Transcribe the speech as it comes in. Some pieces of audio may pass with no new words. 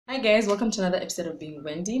Hi guys, welcome to another episode of Being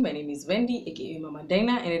Wendy. My name is Wendy, aka Mama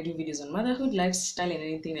Dina, and I do videos on motherhood, lifestyle, and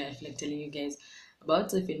anything that I feel like telling you guys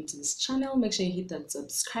about. So if you're into this channel, make sure you hit that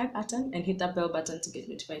subscribe button and hit that bell button to get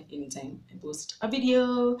notified anytime I post a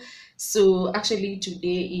video. So actually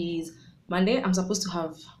today is Monday. I'm supposed to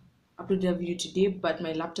have uploaded a video today, but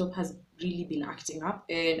my laptop has really been acting up,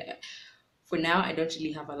 and for now I don't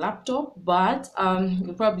really have a laptop, but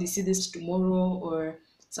you'll probably see this tomorrow or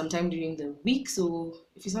sometime during the week. So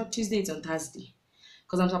if it's not Tuesday, it's on Thursday,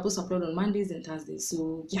 because I'm supposed to upload on Mondays and Thursdays.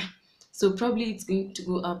 So yeah, so probably it's going to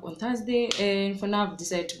go up on Thursday. And for now I've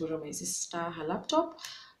decided to borrow my sister her laptop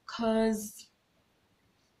because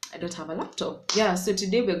I don't have a laptop. Yeah, so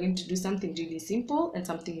today we're going to do something really simple and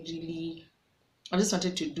something really I just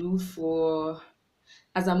wanted to do for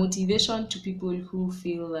as a motivation to people who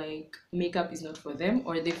feel like makeup is not for them,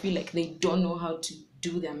 or they feel like they don't know how to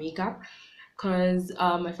do their makeup. Because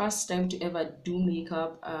my first time to ever do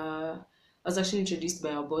makeup, I was actually introduced by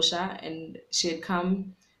Wabosha, and she had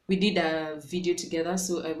come. We did a video together,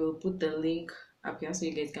 so I will put the link up here so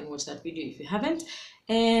you guys can watch that video if you haven't.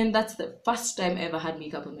 And that's the first time I ever had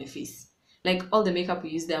makeup on my face. Like all the makeup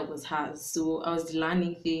we used there was hers, so I was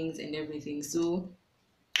learning things and everything. So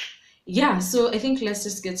yeah, so I think let's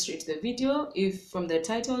just get straight to the video. If from the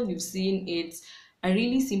title you've seen, it's a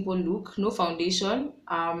really simple look, no foundation,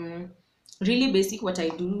 really basic, what I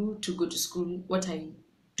do to go to school, what I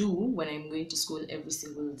do when I'm going to school every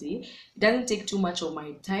single day. It doesn't take too much of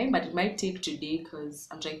my time, but it might take today because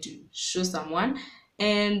I'm trying to show someone.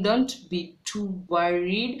 And don't be too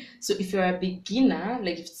worried. So if you're a beginner,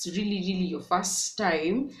 like if it's really your first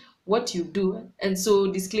time, what you do, and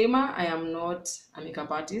so disclaimer, I am not a makeup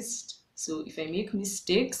artist, so if I make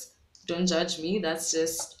mistakes, don't judge me. That's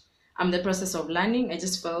just, I'm in the process of learning. I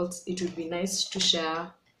just felt it would be nice to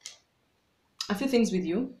share a few things with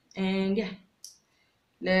you. And yeah,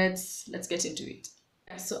 let's get into it.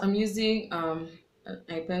 So I'm using an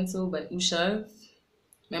eye pencil by Usha.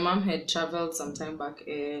 My mom had traveled some time back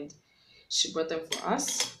and she brought them for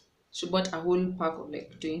us. She bought a whole pack of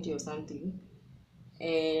like 20 or something,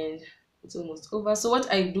 and it's almost over. So what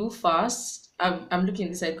I do first, I'm looking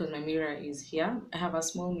this side because my mirror is here. I have a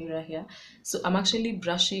small mirror here. So I'm actually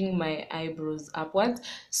brushing my eyebrows upwards.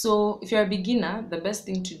 So if you're a beginner, the best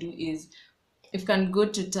thing to do is, if you can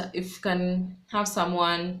if you can have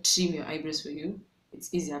someone trim your eyebrows for you,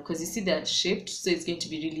 it's easier because you see they're shaped, so it's going to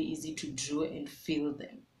be really easy to draw and fill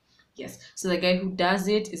them. Yes, so the guy who does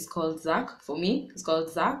it is called Zach. For me, it's called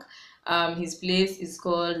Zach. His place is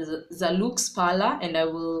called Zalooks Palour, and I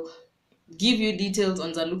will give you details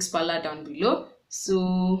on Zalooks Palour down below,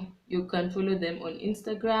 so you can follow them on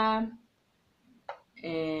Instagram.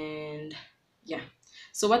 And yeah,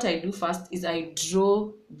 so what I do first is I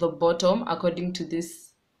draw the bottom according to the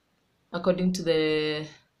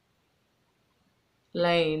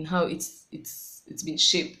line, how it's been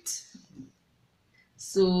shaped.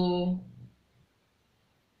 So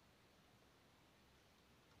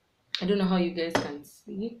I don't know how you guys can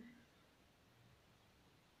see.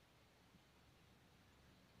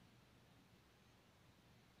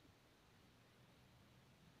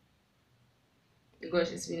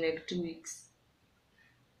 Gosh, it's been like 2 weeks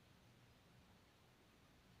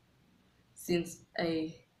since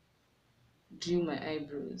I drew my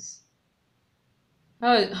eyebrows.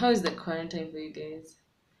 How is the quarantine for you guys?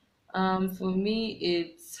 For me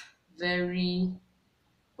it's very,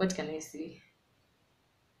 what can I say?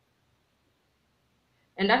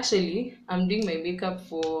 And actually I'm doing my makeup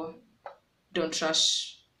for Don't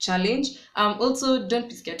Rush challenge. Also don't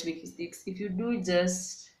be scared to make mistakes. If you do,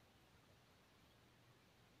 just,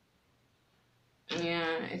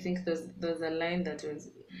 yeah, I think there's a line that was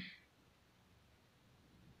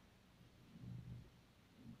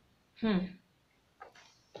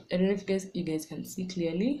I don't know if you guys can see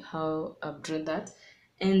clearly how I've drawn that.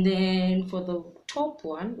 And then for the top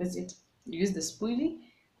one, was it, you use the spoolie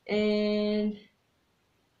and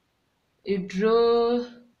you draw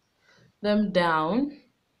them down.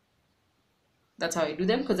 That's how I do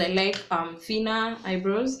them because I like thinner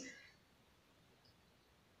eyebrows.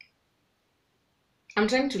 I'm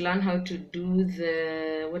trying to learn how to do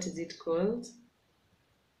the, what is it called?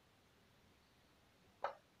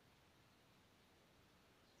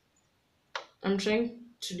 I'm trying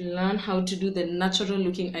to learn how to do the natural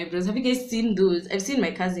looking eyebrows. Have you guys seen those? I've seen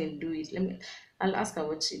my cousin do it. I'll ask her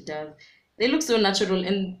what she does. They look so natural,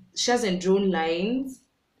 and she hasn't drawn lines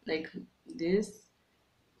like this.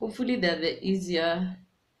 Hopefully they're like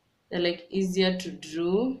easier to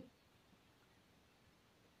draw.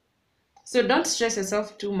 So don't stress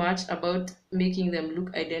yourself too much about making them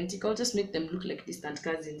look identical. Just make them look like distant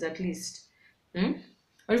cousins at least. Hmm?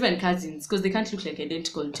 or even cousins, because they can't look like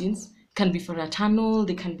identical twins. Can be fraternal,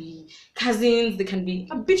 they can be cousins, they can be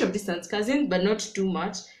a bit of distance cousins, but not too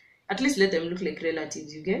much. At least let them look like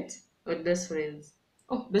relatives, you get? Or best friends.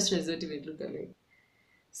 Oh, best friends don't even look alike.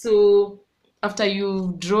 So after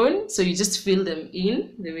you've drawn, so you just fill them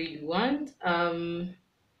in the way you want.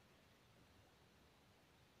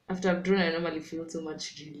 After I've drawn, I normally feel so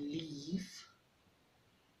much relief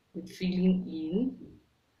with filling in.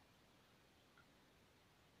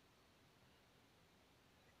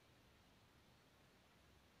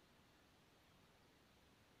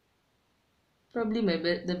 Probably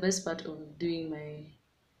the best part of doing my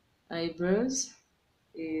eyebrows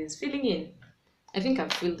is filling in. I think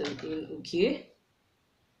I've filled them in okay.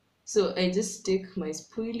 So I just take my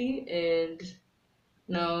spoolie and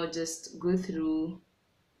now just go through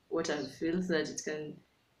what I've filled so that it can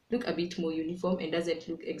look a bit more uniform and doesn't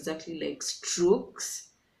look exactly like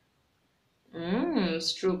strokes.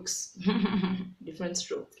 Strokes. Different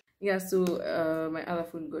strokes. Yeah, so my other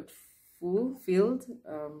phone got filled.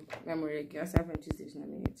 Memory, I guess. I haven't used it in a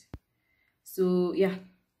minute. So yeah.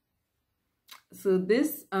 So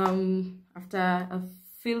this after I've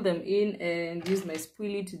filled them in and use my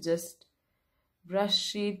spoolie to just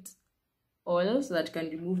brush it all so that I can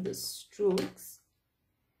remove the strokes.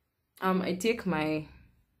 I take my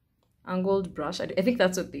angled brush. I think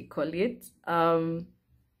that's what they call it.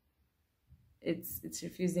 It's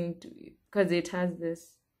refusing to, because it has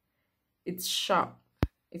this, it's sharp,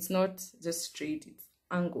 it's not just straight, it's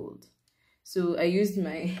angled. So I used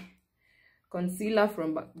my concealer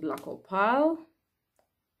from Black Opal.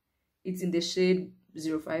 It's in the shade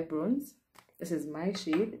 05 Bronze. This is my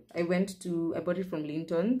shade. I bought it from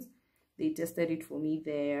Linton's. They tested it for me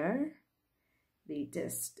there. They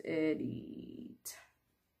tested it.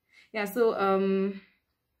 Yeah, so I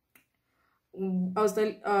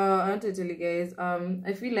want to tell you guys,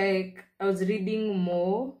 I feel like I was reading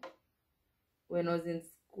more when I was in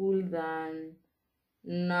school than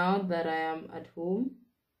now that I am at home.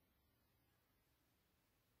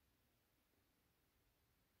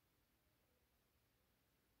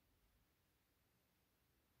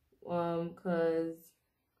 Because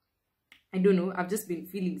I don't know, I've just been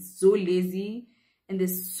feeling so lazy and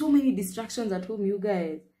there's so many distractions at home, you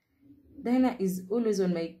guys. Diana is always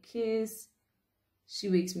on my case. She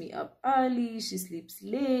wakes me up early, she sleeps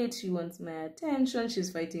late, she wants my attention, she's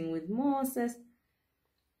fighting with Moses.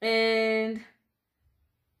 And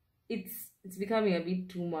it's becoming a bit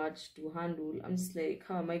too much to handle. I'm just like,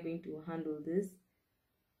 how am I going to handle this?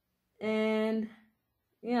 And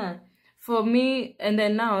yeah, for me, and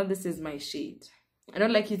then now this is my shade. I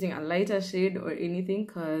don't like using a lighter shade or anything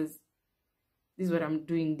because this is what I'm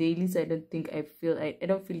doing daily, so I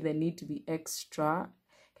don't feel the need to be extra.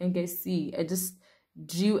 Can you guys see? I just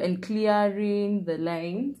drew and clearing the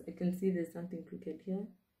lines. I can see there's something crooked here.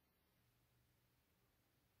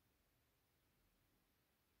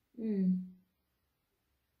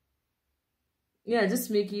 Yeah,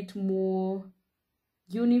 just make it more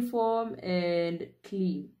uniform and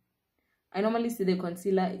clean. I normally see the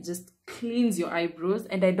concealer, it just cleans your eyebrows,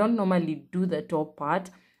 and I don't normally do the top part.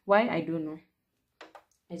 Why? I don't know.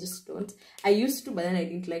 I just don't. I used to, but then I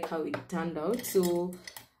didn't like how it turned out. So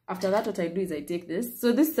after that, what I do is I take this.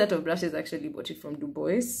 So this set of brushes actually bought it from Du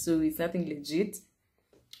Bois, so it's nothing legit.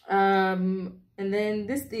 And then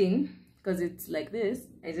this thing, because it's like this,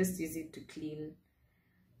 I just use it to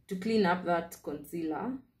clean up that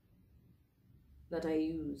concealer that I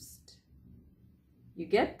used. You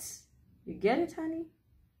get it, honey?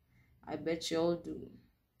 I bet you all do.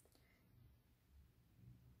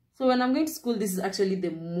 So when I'm going to school, this is actually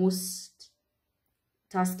the most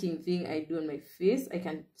tasking thing I do on my face, I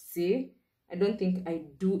can say. I don't think I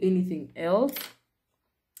do anything else.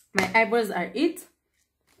 My eyebrows are it.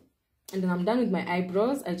 And then I'm done with my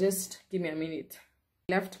eyebrows. I just, give me a minute.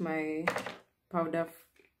 I left my powder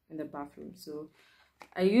in the bathroom. So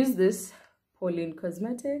I use this Pauline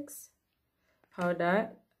Cosmetics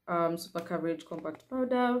powder, super coverage compact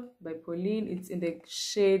powder by Pauline. It's in the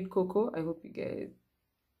shade Cocoa. I hope you guys,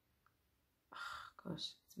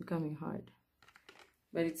 gosh, it's becoming hard,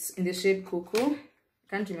 but it's in the shade Cocoa. I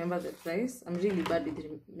can't remember the price. I'm really bad with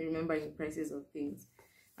remembering prices of things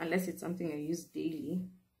unless it's something I use daily.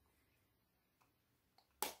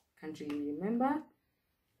 Can't really remember.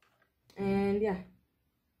 And yeah,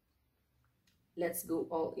 let's go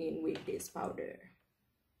all in with this powder.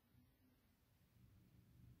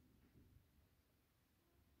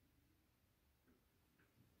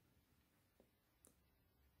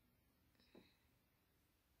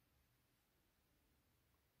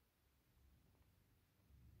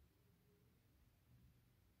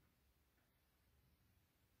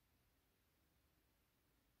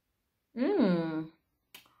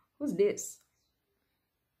 Who's this?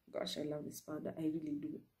 Gosh, I love this powder. I really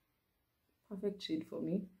do. Perfect shade for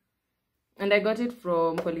me. And I got it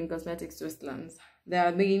from Pauline Cosmetics Westlands.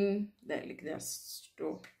 They're like their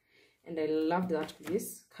store. And I love that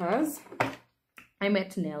place because I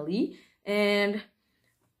met Nelly. And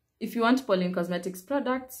if you want Pauline Cosmetics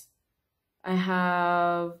products, I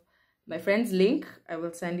have my friend's link. I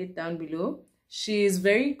will send it down below. She's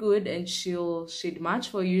very good and she'll shade match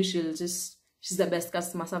for you. She's the best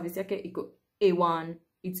customer service. Okay, A1.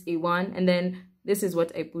 It's A1. And then this is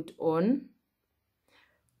what I put on.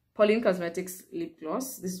 Pauline Cosmetics lip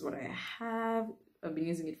gloss. This is what I have. I've been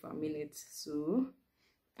using it for a minute. So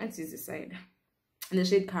let's use the side. And the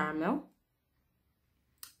shade Caramel.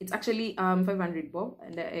 It's actually 500 bob,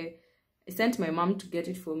 and I sent my mom to get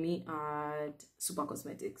it for me at Super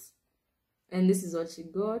Cosmetics. And this is what she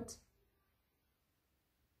got.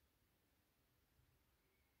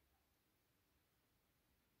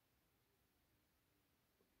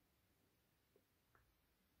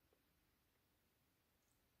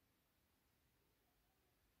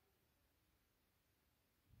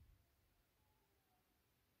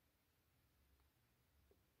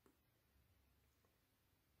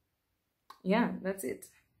 Yeah, that's it.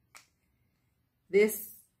 This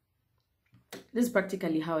is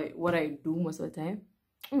practically what I do most of the time.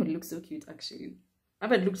 Oh, it looks so cute actually. I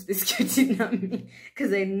bet it looks this cute in me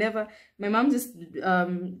because my mom just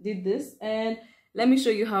did this. And let me show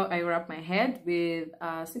you how I wrap my head with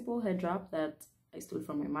a simple head wrap that I stole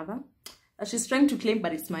from my mother. She's trying to claim,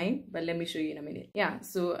 but it's mine. But let me show you in a minute. Yeah,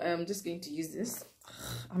 so I'm just going to use this.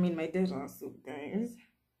 I mean, my days are so guys.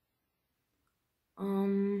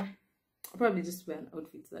 I'll probably just wear an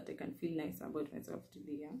outfit so that I can feel nice about myself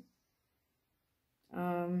today. Yeah.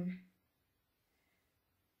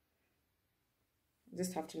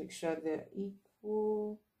 Just have to make sure they're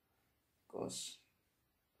equal. Gosh.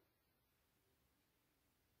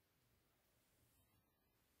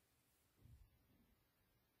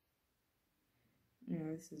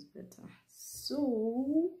 Yeah, this is better.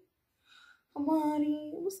 So,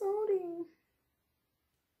 I'm sorry.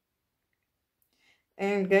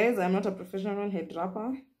 And guys, I'm not a professional head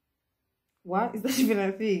wrapper. What? Is that even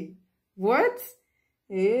a thing? What?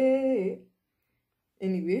 Hey.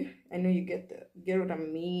 Anyway, I know you get what I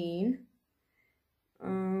mean. I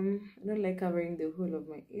don't like covering the whole of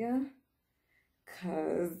my ear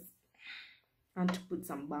because I want to put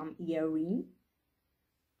some balm earring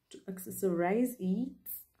to accessorize it.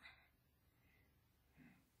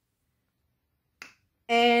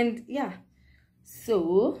 And yeah,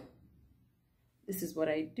 so this is what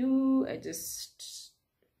I do. I just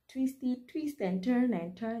twist and turn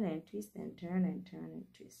and turn and twist and turn and turn and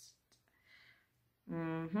twist.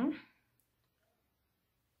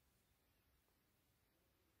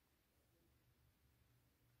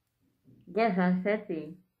 Guess I'm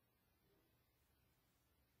setting.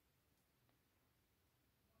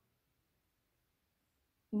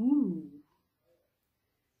 Ooh.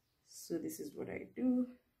 So this is what I do.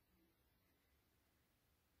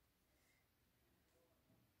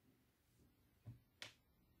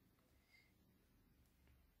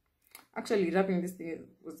 Actually, wrapping this thing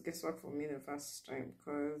was guesswork for me the first time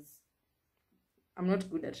because I'm not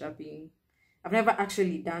good at wrapping. I've never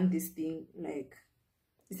actually done this thing. Like,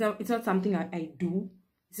 it's not something I do.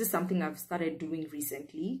 This is something I've started doing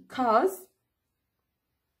recently because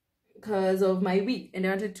of my wig, and I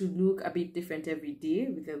wanted to look a bit different every day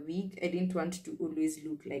with a wig. I didn't want to always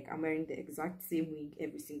look like I'm wearing the exact same wig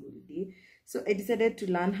every single day. So I decided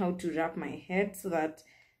to learn how to wrap my head so that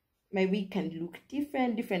my wig can look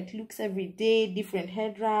different looks every day, different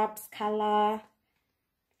head wraps, color.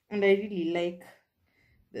 And I really like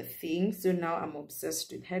the thing. So now I'm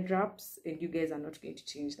obsessed with head wraps, and you guys are not going to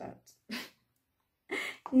change that.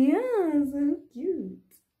 Yeah, so cute.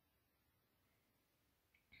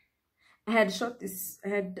 I had shot this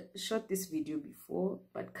video before,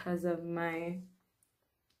 but because of my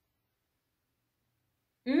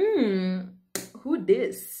who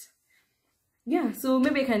this? Yeah, so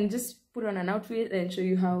maybe I can just put on an outfit and show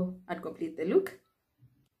you how I'd complete the look.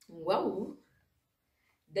 Wow,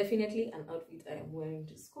 definitely an outfit I am wearing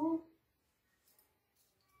to school.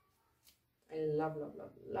 I love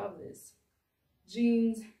this.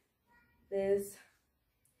 Jeans, this.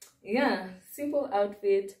 Yeah, simple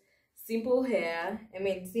outfit, simple hair. I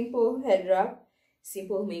mean, simple head wrap,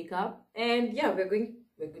 simple makeup, and yeah, we're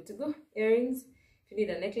good to go. Earrings. If you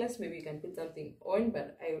need a necklace, maybe you can put something on,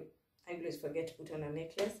 but I always forget to put on a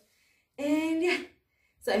necklace. And yeah,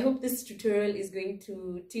 so I hope this tutorial is going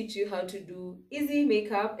to teach you how to do easy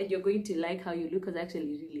makeup, and you're going to like how you look, because I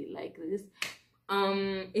actually really like this.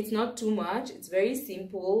 It's not too much, it's very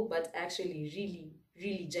simple, but actually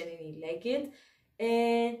really genuinely like it.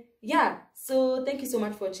 And yeah, so thank you so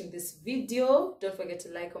much for watching this video. Don't forget to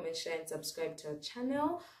like, comment, share, and subscribe to our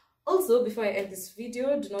channel. Also, before I end this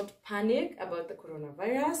video, do not panic about the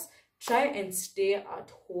coronavirus. Try and stay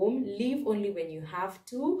at home. Leave only when you have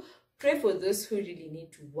to. Pray for those who really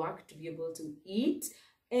need to work to be able to eat.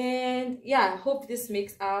 And yeah, I hope this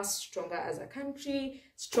makes us stronger as a country,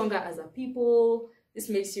 stronger as a people. This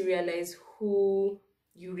makes you realize who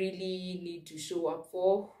you really need to show up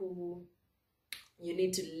for, who you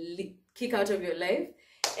need to kick out of your life.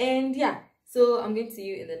 And yeah, so I'm going to see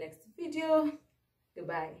you in the next video.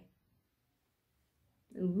 Goodbye.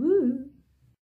 Woo.